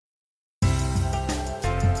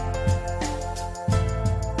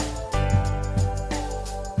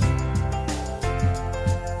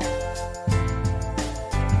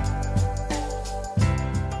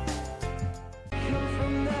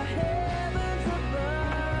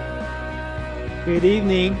Good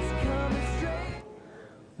evening.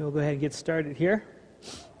 We'll go ahead and get started here.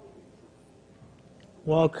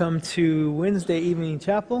 Welcome to Wednesday evening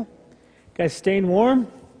chapel. Guys, staying warm?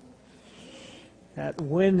 That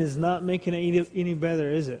wind is not making it any better,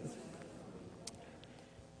 is it?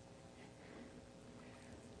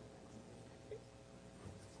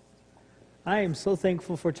 I am so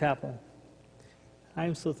thankful for chapel. I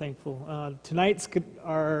am so thankful. Tonight's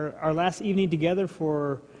our last evening together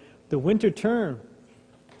for the winter term.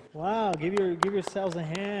 Wow, give yourselves a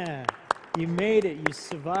hand. You made it. You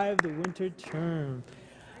survived the winter term.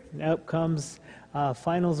 And up comes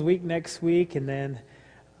finals week next week, and then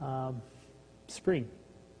spring.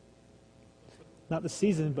 Not the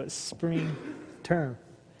season, but spring term.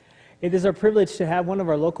 It is our privilege to have one of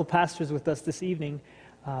our local pastors with us this evening.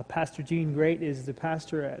 Pastor Grate is the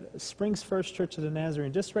pastor at Springs First Church of the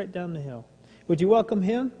Nazarene, just right down the hill. Would you welcome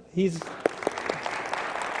him? He's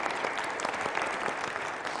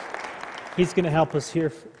going to help us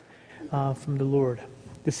hear from the Lord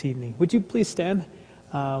this evening. Would you please stand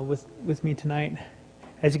with me tonight?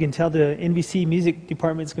 As you can tell, the NBC music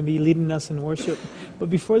department is going to be leading us in worship. But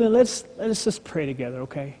before then, let's just pray together,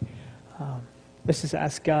 okay? Let's just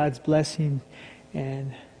ask God's blessing,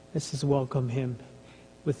 and let's just welcome Him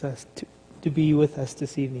with us to be with us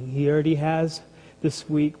this evening. He already has this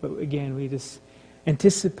week, but again, we just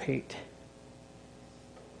anticipate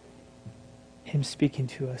Him speaking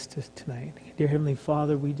to us tonight. Dear Heavenly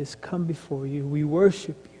Father, we just come before you. We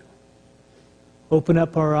worship you. Open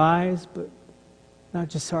up our eyes, but not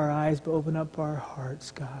just our eyes, but open up our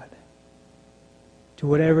hearts, God, to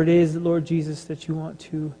whatever it is, Lord Jesus, that you want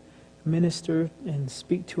to minister and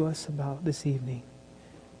speak to us about this evening.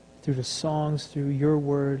 Through the songs, through your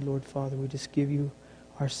word, Lord Father, we just give you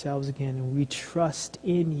ourselves again, and we trust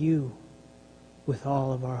in you with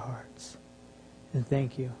all of our hearts. And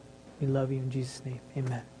thank you. We love you in Jesus' name.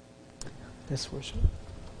 Amen. Let's worship.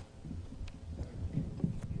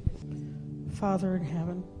 Father in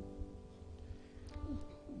heaven,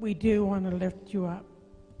 we do want to lift you up,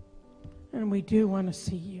 and we do want to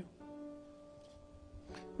see you.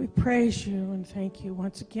 We praise you and thank you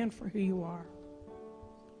once again for who you are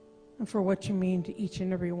and for what you mean to each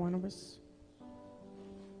and every one of us.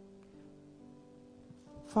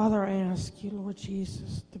 Father, I ask you, Lord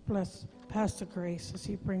Jesus, to bless Pastor Grace as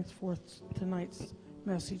he brings forth tonight's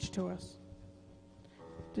message to us,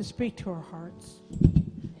 to speak to our hearts,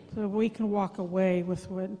 so that we can walk away with,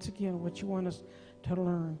 once again, what you want us to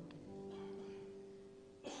learn.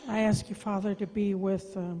 I ask you, Father, to be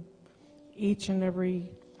with each and every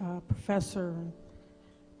professor and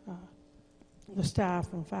the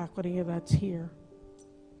staff and faculty that's here.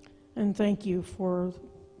 And thank you for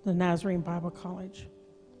the Nazarene Bible College.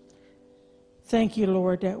 Thank you,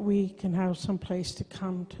 Lord, that we can have some place to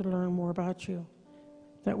come to learn more about you,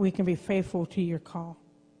 that we can be faithful to your call.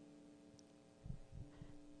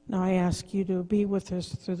 Now I ask you to be with us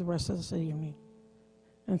through the rest of this evening.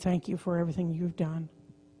 And thank you for everything you've done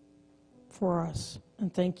for us.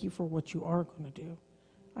 And thank you for what you are going to do.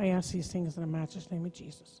 I ask these things in the matchless name of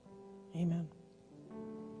Jesus. Amen.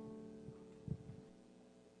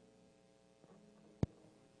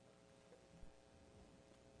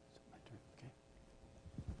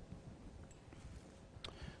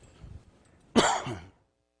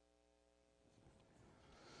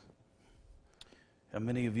 How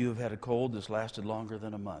many of you have had a cold that's lasted longer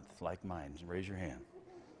than a month, like mine? Raise your hand.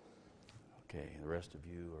 Okay, the rest of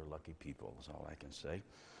you are lucky people, is all I can say.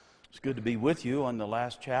 It's good to be with you on the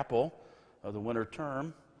last chapel of the winter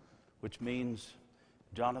term, which means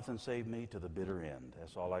Jonathan saved me to the bitter end.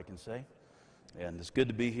 That's all I can say. And it's good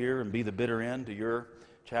to be here and be the bitter end to your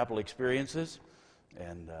chapel experiences.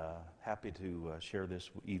 And happy to share this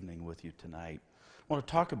evening with you tonight. I want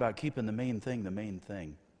to talk about keeping the main thing the main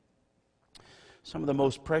thing. Some of the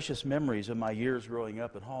most precious memories of my years growing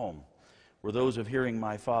up at home were those of hearing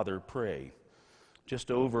my father pray. Just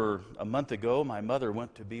over a month ago, my mother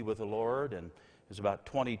went to be with the Lord, and it was about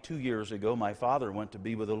 22 years ago my father went to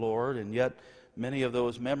be with the Lord, and yet many of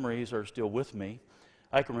those memories are still with me.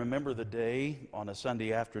 I can remember the day on a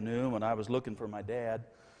Sunday afternoon when I was looking for my dad,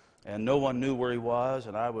 and no one knew where he was,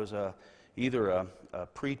 and I was either a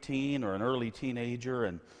preteen or an early teenager,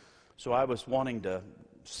 and so I was wanting to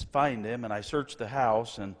find him, and I searched the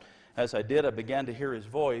house, and as I did, I began to hear his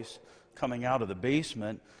voice coming out of the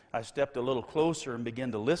basement. I stepped a little closer and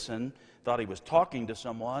began to listen, thought he was talking to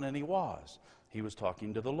someone, and he was. He was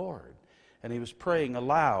talking to the Lord, and he was praying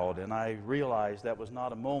aloud, and I realized that was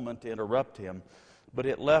not a moment to interrupt him, but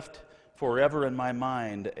it left forever in my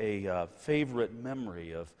mind a favorite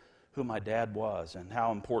memory of who my dad was and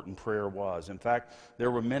how important prayer was. In fact,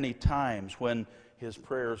 there were many times when his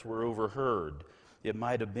prayers were overheard. It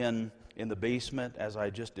might have been in the basement, as I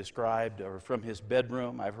just described, or from his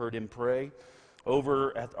bedroom. I've heard him pray.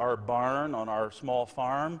 Over at our barn on our small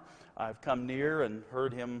farm, I've come near and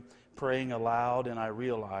heard him praying aloud, and I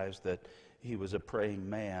realized that he was a praying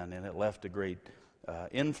man, and it left a great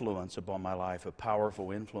influence upon my life, a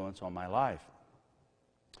powerful influence on my life.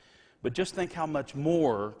 But just think how much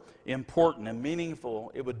more important and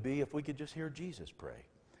meaningful it would be if we could just hear Jesus pray.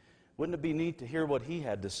 Wouldn't it be neat to hear what he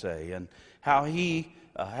had to say and how he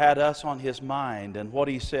had us on his mind and what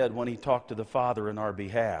he said when he talked to the Father in our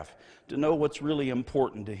behalf, to know what's really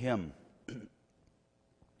important to him.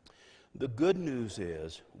 The good news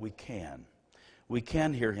is we can. We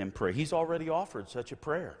can hear him pray. He's already offered such a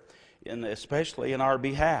prayer, especially in our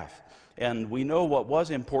behalf. And we know what was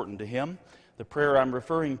important to him. The prayer I'm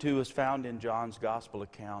referring to is found in John's Gospel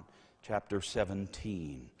account, chapter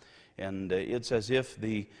 17. And it's as if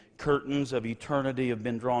the curtains of eternity have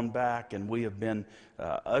been drawn back and we have been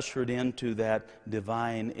ushered into that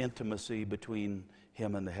divine intimacy between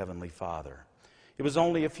him and the Heavenly Father. It was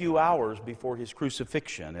only a few hours before his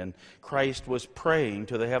crucifixion, and Christ was praying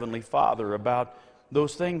to the Heavenly Father about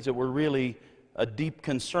those things that were really a deep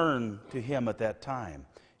concern to him at that time.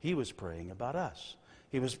 He was praying about us.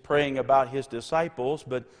 He was praying about his disciples,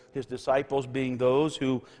 but his disciples being those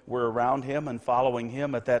who were around him and following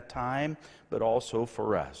him at that time, but also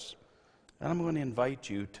for us. And I'm going to invite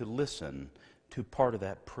you to listen to part of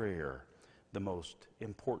that prayer, the most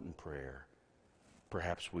important prayer.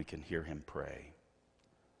 Perhaps we can hear him pray.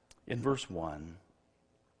 In verse 1,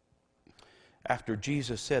 after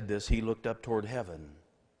Jesus said this, he looked up toward heaven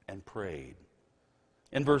and prayed.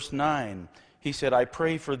 In verse 9, he said, I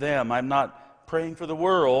pray for them. I'm not praying for the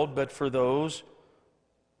world, but for those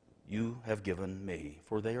you have given me,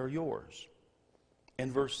 for they are yours.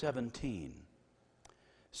 In verse 17,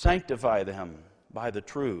 sanctify them by the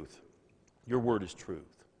truth. Your word is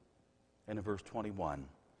truth. And in verse 21,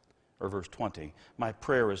 or verse 20, my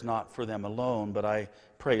prayer is not for them alone, but I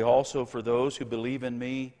pray also for those who believe in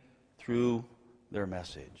me through their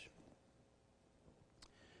message.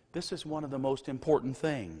 This is one of the most important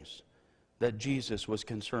things that Jesus was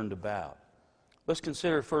concerned about. Let's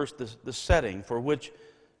consider first the setting for which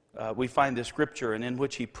we find this scripture and in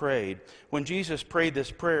which he prayed. When Jesus prayed this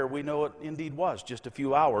prayer, we know it indeed was just a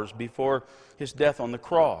few hours before his death on the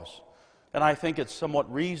cross. And I think it's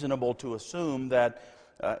somewhat reasonable to assume that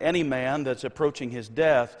any man that's approaching his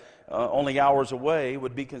death only hours away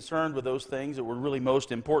would be concerned with those things that were really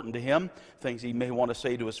most important to him, things he may want to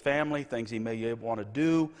say to his family, things he may want to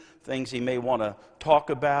do, things he may want to talk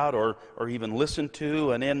about or even listen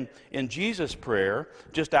to. And in Jesus' prayer,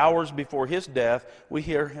 just hours before his death, we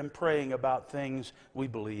hear him praying about things we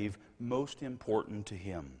believe most important to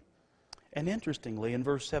him. And interestingly, in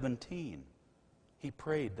verse 17, he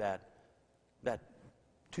prayed that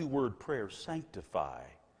two-word prayer, sanctify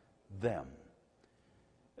them.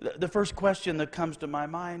 The first question that comes to my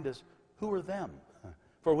mind is, who are them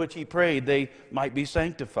for which he prayed they might be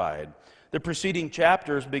sanctified? The preceding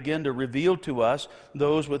chapters begin to reveal to us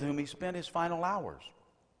those with whom he spent his final hours.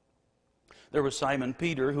 There was Simon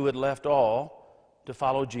Peter, who had left all to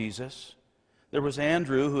follow Jesus. There was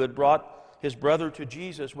Andrew, who had brought his brother to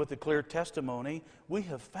Jesus with a clear testimony, we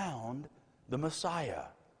have found the Messiah.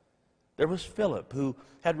 There was Philip, who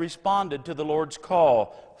had responded to the Lord's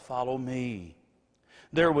call, follow me.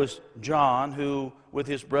 There was John, who, with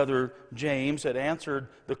his brother James, had answered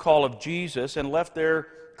the call of Jesus and left their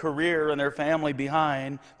career and their family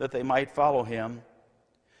behind that they might follow him.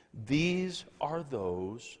 These are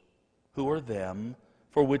those who are them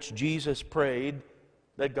for which Jesus prayed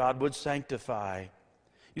that God would sanctify.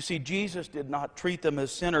 You see, Jesus did not treat them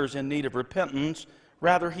as sinners in need of repentance.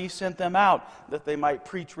 Rather, he sent them out that they might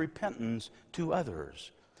preach repentance to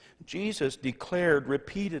others. Jesus declared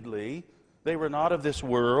repeatedly they were not of this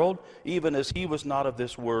world, even as he was not of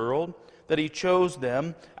this world, that he chose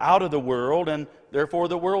them out of the world, and therefore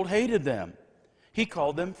the world hated them. He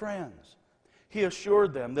called them friends. He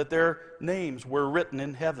assured them that their names were written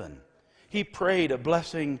in heaven. He prayed a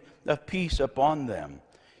blessing of peace upon them.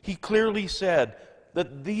 He clearly said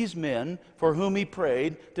that these men for whom he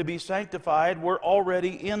prayed to be sanctified were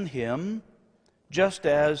already in him, just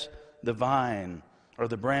as the vine or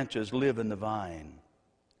the branches live in the vine.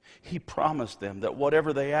 He promised them that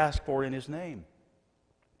whatever they asked for in his name,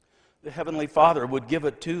 the Heavenly Father would give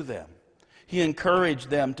it to them. He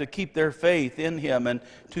encouraged them to keep their faith in him and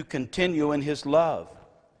to continue in his love.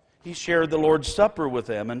 He shared the Lord's Supper with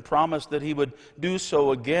them and promised that he would do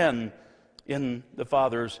so again in the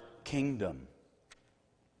Father's kingdom.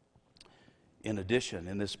 In addition,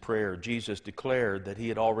 in this prayer, Jesus declared that He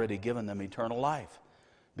had already given them eternal life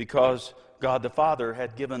because God the Father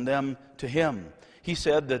had given them to Him. He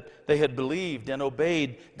said that they had believed and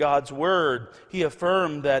obeyed God's word. He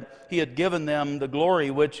affirmed that He had given them the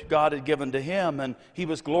glory which God had given to Him, and He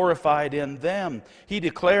was glorified in them. He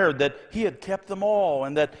declared that He had kept them all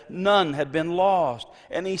and that none had been lost.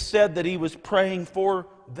 And He said that He was praying for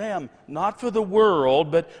them, not for the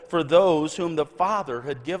world, but for those whom the Father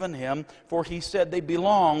had given Him, for He said they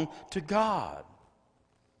belong to God.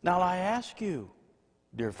 Now I ask you,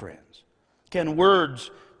 dear friends, can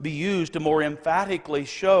words be used to more emphatically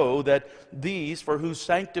show that these for whose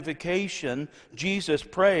sanctification Jesus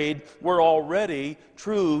prayed were already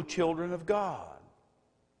true children of God?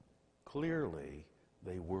 Clearly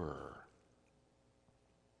they were.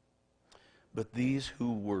 But these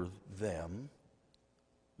who were them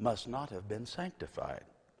must not have been sanctified.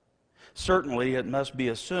 Certainly it must be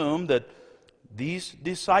assumed that these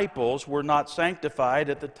disciples were not sanctified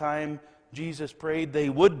at the time Jesus prayed they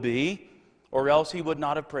would be, or else He would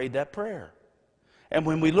not have prayed that prayer. And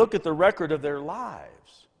when we look at the record of their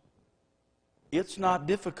lives, it's not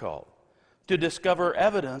difficult to discover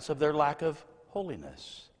evidence of their lack of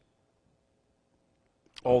holiness.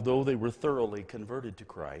 Although they were thoroughly converted to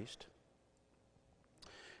Christ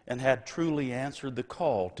and had truly answered the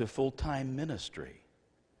call to full-time ministry,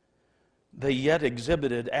 they yet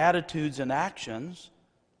exhibited attitudes and actions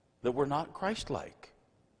that were not Christ-like.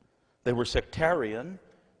 They were sectarian,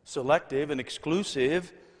 selective, and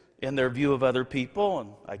exclusive in their view of other people.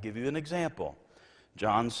 And I give you an example.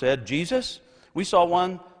 John said, Jesus, we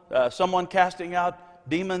saw someone casting out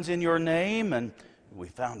demons in your name, and we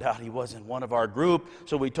found out he wasn't one of our group,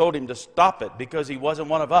 so we told him to stop it because he wasn't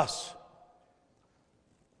one of us.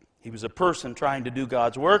 He was a person trying to do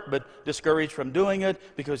God's work, but discouraged from doing it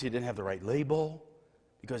because he didn't have the right label,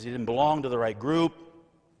 because he didn't belong to the right group.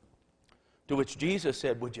 To which Jesus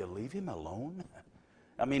said, would you leave him alone?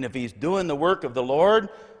 I mean, if he's doing the work of the Lord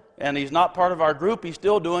and he's not part of our group, he's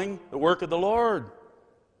still doing the work of the Lord.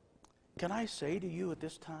 Can I say to you at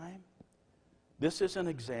this time, this is an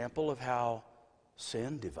example of how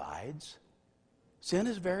sin divides. Sin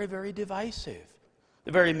is very, very divisive.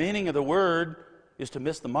 The very meaning of the word is to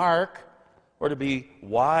miss the mark or to be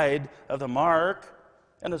wide of the mark.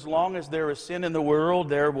 And as long as there is sin in the world,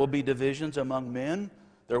 there will be divisions among men.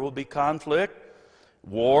 There will be conflict,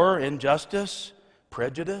 war, injustice,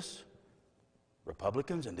 prejudice,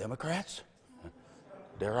 Republicans and Democrats,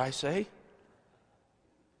 dare I say.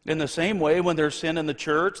 In the same way, when there's sin in the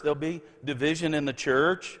church, there'll be division in the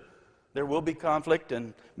church. There will be conflict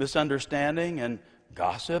and misunderstanding and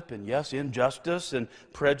gossip and, yes, injustice and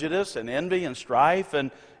prejudice and envy and strife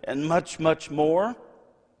and much, much more.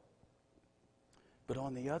 But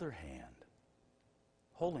on the other hand,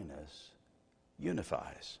 holiness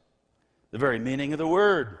unifies. The very meaning of the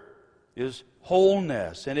word is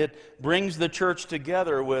wholeness, and it brings the church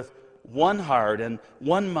together with one heart and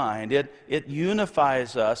one mind. It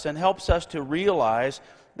unifies us and helps us to realize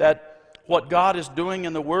that what God is doing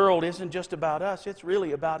in the world isn't just about us, it's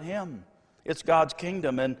really about Him. It's God's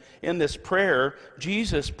kingdom. And in this prayer,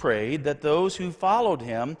 Jesus prayed that those who followed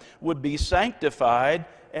Him would be sanctified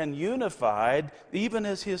and unified, even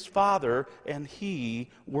as His Father and He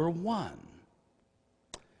were one.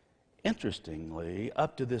 Interestingly,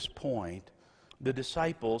 up to this point, the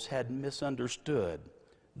disciples had misunderstood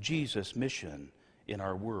Jesus' mission in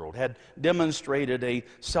our world, had demonstrated a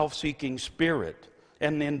self-seeking spirit,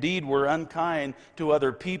 and indeed were unkind to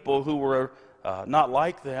other people who were not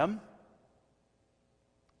like them.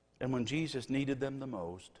 And when Jesus needed them the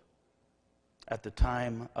most, at the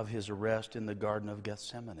time of His arrest in the Garden of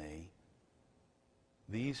Gethsemane,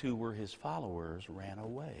 these who were His followers ran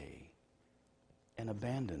away and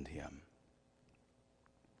abandoned Him.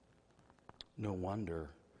 No wonder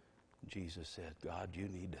Jesus said, God, you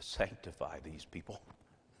need to sanctify these people.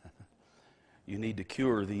 You need to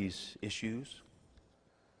cure these issues.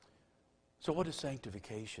 So what does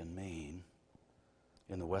sanctification mean?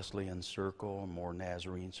 In the Wesleyan circle, more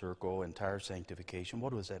Nazarene circle, entire sanctification,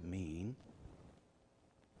 what does that mean?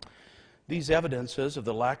 These evidences of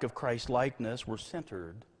the lack of Christ-likeness were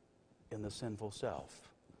centered in the sinful self,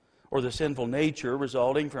 or the sinful nature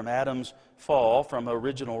resulting from Adam's fall from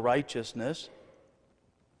original righteousness.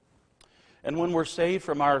 And when we're saved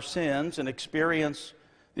from our sins and the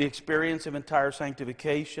experience of entire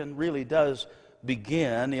sanctification really does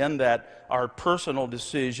begin in that our personal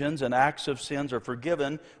decisions and acts of sins are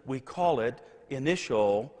forgiven, we call it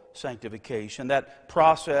initial sanctification. That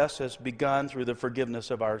process has begun through the forgiveness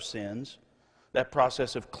of our sins, that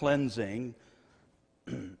process of cleansing.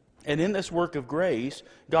 And in this work of grace,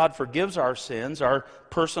 God forgives our sins, our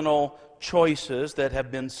personal choices that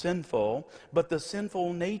have been sinful, but the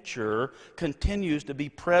sinful nature continues to be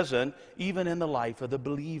present even in the life of the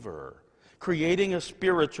believer, creating a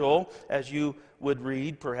spiritual, as you would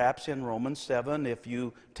read perhaps in Romans 7, if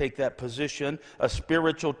you take that position, a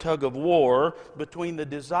spiritual tug of war between the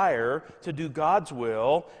desire to do God's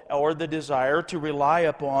will or the desire to rely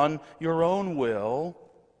upon your own will.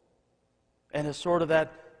 And it's sort of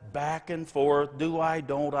that back and forth, do I,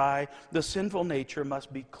 don't I? The sinful nature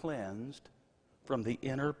must be cleansed from the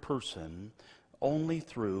inner person only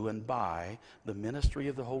through and by the ministry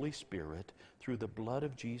of the Holy Spirit, through the blood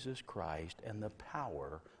of Jesus Christ and the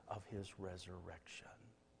power of His resurrection.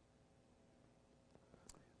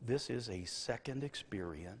 This is a second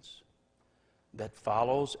experience that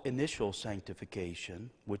follows initial sanctification,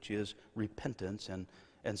 which is repentance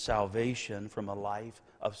and salvation from a life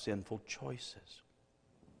of sinful choices.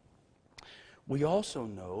 We also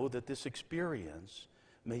know that this experience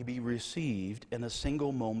may be received in a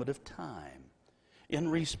single moment of time, in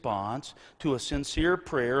response to a sincere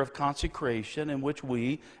prayer of consecration in which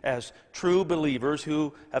we, as true believers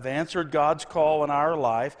who have answered God's call in our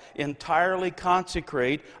life, entirely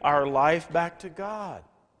consecrate our life back to God.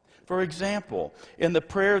 For example, in the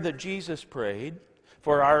prayer that Jesus prayed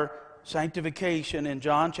for our sanctification in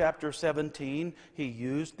John chapter 17, He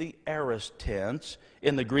used the aorist tense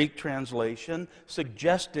in the Greek translation,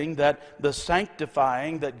 suggesting that the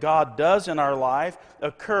sanctifying that God does in our life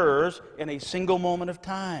occurs in a single moment of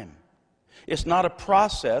time. It's not a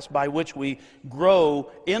process by which we grow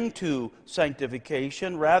into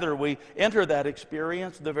sanctification. Rather, we enter that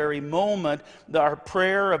experience the very moment that our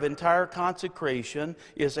prayer of entire consecration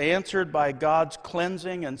is answered by God's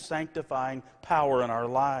cleansing and sanctifying power in our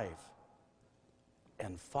life.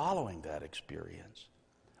 And following that experience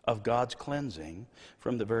of God's cleansing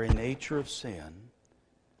from the very nature of sin,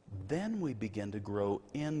 then we begin to grow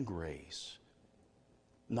in grace,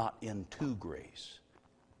 not into grace.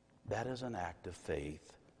 That is an act of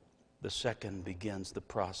faith. The second begins the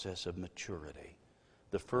process of maturity.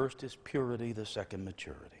 The first is purity, the second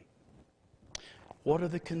maturity. What are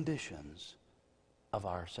the conditions of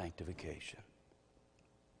our sanctification,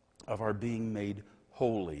 of our being made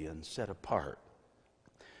holy and set apart?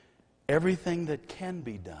 Everything that can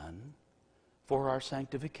be done for our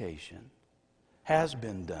sanctification has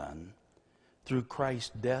been done through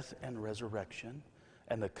Christ's death and resurrection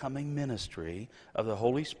and the coming ministry of the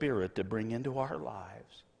Holy Spirit to bring into our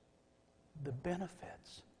lives the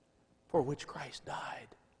benefits for which Christ died.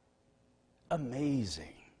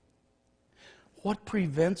 Amazing. What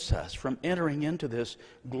prevents us from entering into this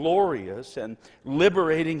glorious and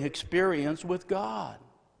liberating experience with God?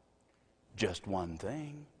 Just one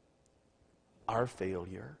thing: our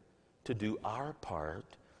failure to do our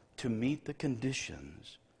part to meet the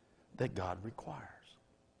conditions that God requires,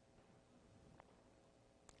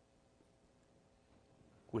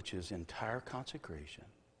 which is entire consecration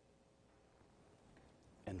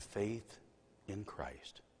and faith in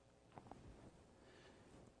Christ.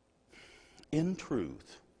 In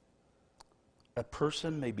truth, a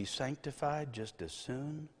person may be sanctified just as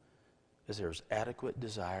soon as there's adequate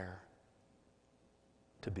desire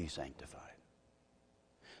to be sanctified.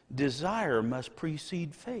 Desire must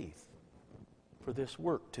precede faith for this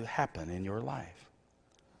work to happen in your life.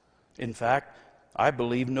 In fact, I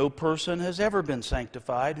believe no person has ever been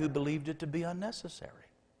sanctified who believed it to be unnecessary,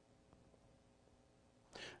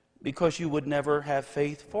 because you would never have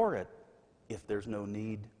faith for it if there's no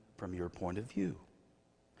need from your point of view.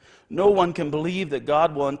 No one can believe that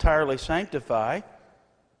God will entirely sanctify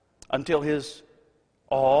until his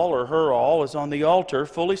all or her all is on the altar,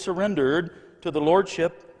 fully surrendered to the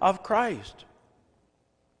lordship of Christ.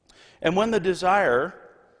 And when the desire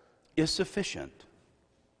is sufficient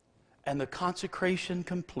and the consecration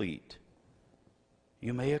complete,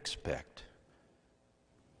 you may expect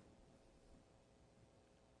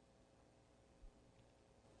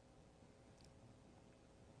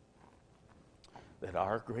that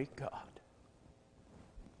our great God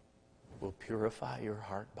will purify your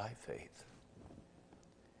heart by faith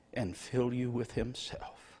and fill you with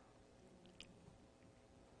Himself.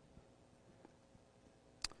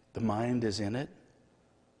 The mind is in it,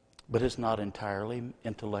 but it's not entirely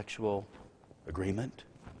intellectual agreement.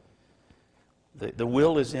 The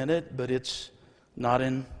will is in it, but it's not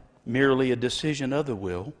in merely a decision of the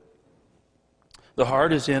will. The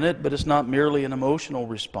heart is in it, but it's not merely an emotional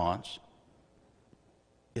response.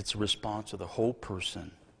 It's a response of the whole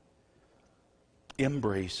person,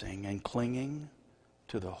 embracing and clinging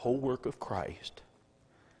to the whole work of Christ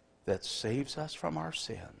that saves us from our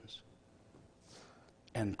sins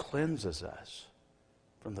and cleanses us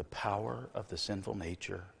from the power of the sinful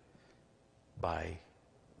nature by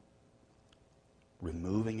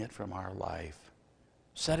removing it from our life,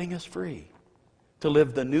 setting us free to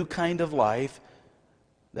live the new kind of life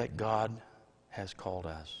that God has called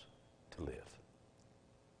us to live.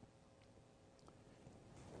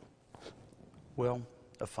 Well,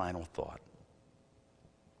 a final thought.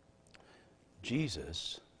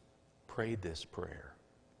 Jesus prayed this prayer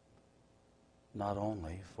not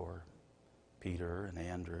only for Peter and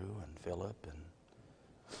Andrew and Philip and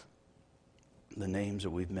the names that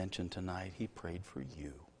we've mentioned tonight. He prayed for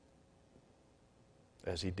you,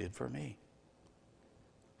 as he did for me.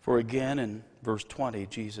 For again, in verse 20,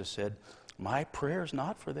 Jesus said, "My prayer is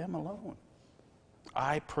not for them alone.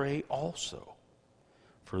 I pray also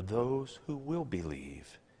for those who will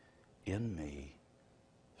believe in me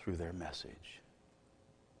through their message."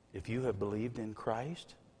 If you have believed in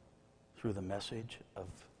Christ through the message of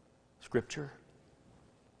Scripture,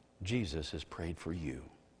 Jesus has prayed for you.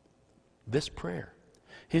 This prayer,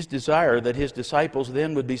 his desire that his disciples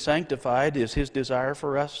then would be sanctified, is his desire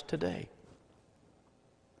for us today.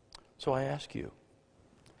 So I ask you,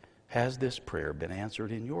 has this prayer been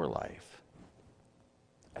answered in your life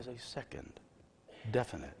as a second,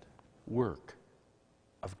 definite work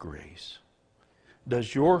of grace?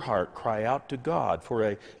 Does your heart cry out to God for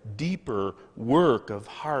a deeper work of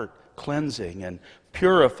heart cleansing and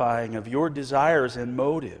purifying of your desires and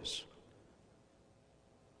motives?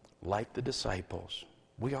 Like the disciples,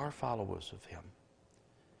 we are followers of him.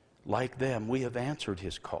 Like them, we have answered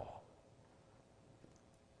his call.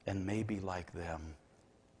 And maybe like them,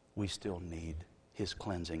 we still need his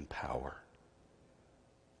cleansing power.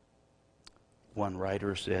 One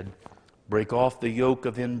writer said, "Break off the yoke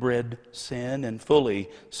of inbred sin and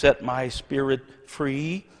fully set my spirit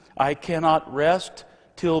free. I cannot rest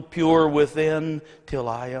till pure within, till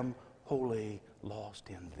I am wholly lost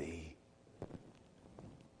in thee."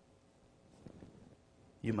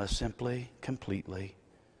 You must simply, completely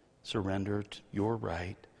surrender your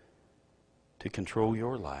right to control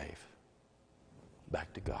your life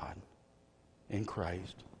back to God in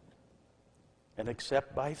Christ and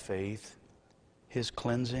accept by faith his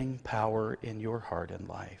cleansing power in your heart and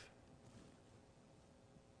life.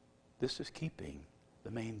 This is keeping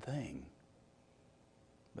the main thing.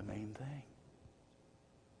 The main thing.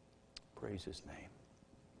 Praise his name.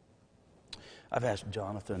 I've asked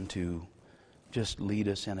Jonathan to just lead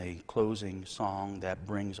us in a closing song that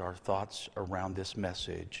brings our thoughts around this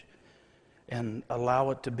message and allow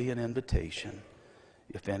it to be an invitation.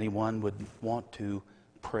 If anyone would want to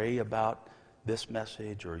pray about this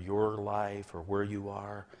message or your life or where you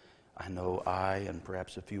are, I know I and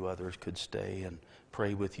perhaps a few others could stay and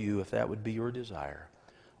pray with you if that would be your desire.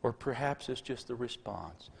 Or perhaps it's just the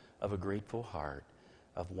response of a grateful heart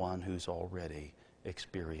of one who's already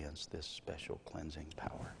experienced this special cleansing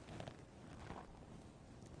power.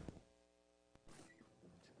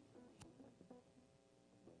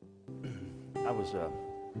 I was a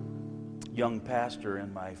young pastor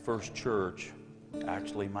in my first church,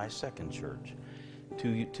 actually my second church.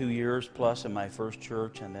 2 years plus in my first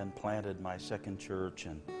church, and then planted my second church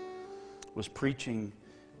and was preaching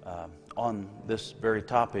on this very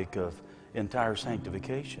topic of entire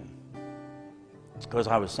sanctification, because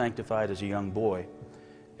I was sanctified as a young boy,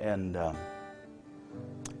 and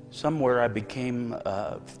somewhere I became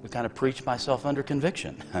kind of preached myself under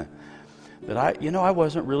conviction that I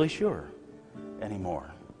wasn't really sure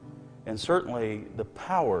anymore. And certainly the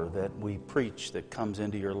power that we preach that comes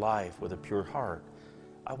into your life with a pure heart,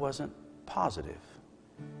 I wasn't positive.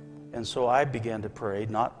 And so I began to pray,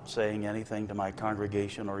 not saying anything to my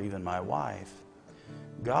congregation or even my wife.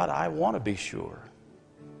 God, I want to be sure.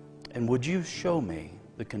 And would you show me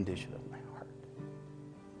the condition of my heart?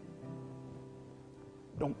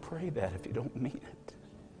 Don't pray that if you don't mean it.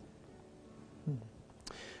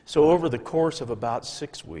 So over the course of about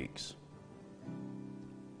 6 weeks,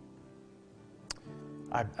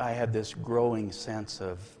 I had this growing sense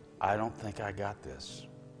of, I don't think I got this.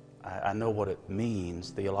 I know what it means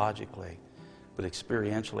theologically, but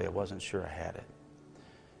experientially I wasn't sure I had it.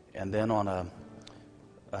 And then on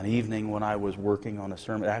an evening when I was working on a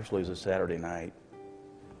sermon, actually it was a Saturday night,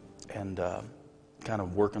 and kind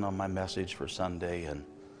of working on my message for Sunday, and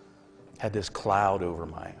had this cloud over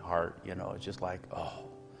my heart, it's just like,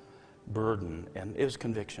 burden, and it was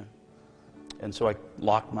conviction. And so I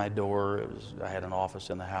locked my door. I had an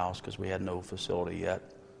office in the house because we had no facility yet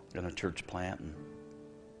in a church plant, and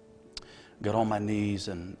got on my knees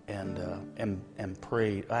and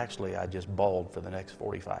prayed. Actually, I just bawled for the next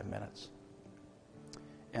 45 minutes.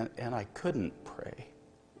 And I couldn't pray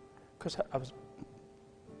because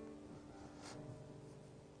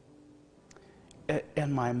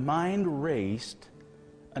And my mind raced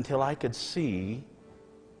until I could see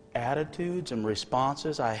attitudes and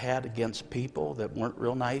responses I had against people that weren't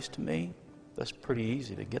real nice to me. That's pretty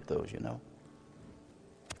easy to get those, you know.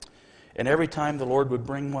 And every time the Lord would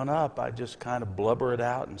bring one up, I'd just kind of blubber it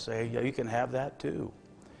out and say, yeah, you can have that too.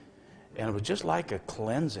 And it was just like a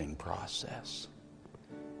cleansing process.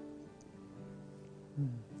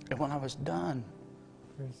 And when I was done,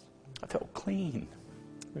 I felt clean.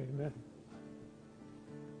 Amen.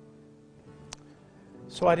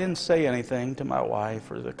 So I didn't say anything to my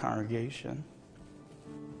wife or the congregation.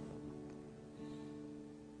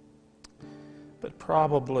 But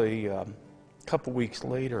probably a couple weeks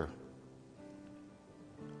later,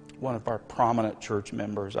 one of our prominent church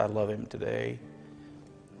members, I love him today,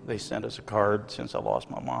 they sent us a card since I lost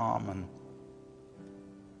my mom, and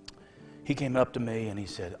he came up to me and he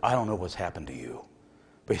said, I don't know what's happened to you,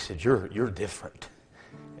 but he said, you're different,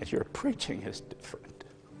 and your preaching is different.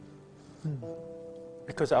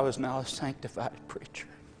 Because I was now a sanctified preacher.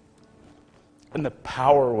 And the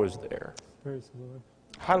power was there. Praise the Lord.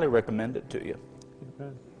 Highly recommend it to you.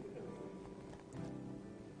 Amen.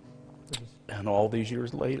 And all these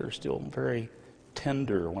years later, still very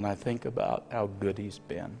tender when I think about how good he's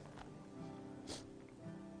been.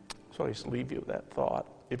 So I just leave you with that thought.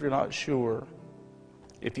 If you're not sure,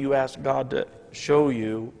 if you ask God to show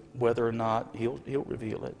you whether or not he'll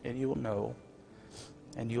reveal it, and you'll know,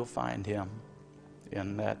 and you'll find him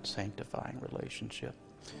in that sanctifying relationship.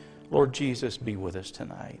 Lord Jesus, be with us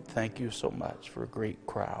tonight. Thank you so much for a great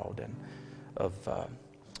crowd and of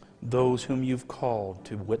those whom you've called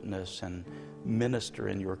to witness and minister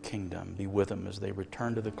in your kingdom. Be with them as they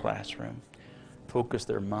return to the classroom. Focus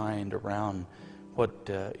their mind around what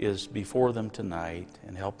is before them tonight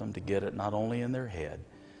and help them to get it not only in their head,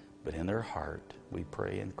 but in their heart. We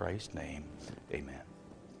pray in Christ's name. Amen.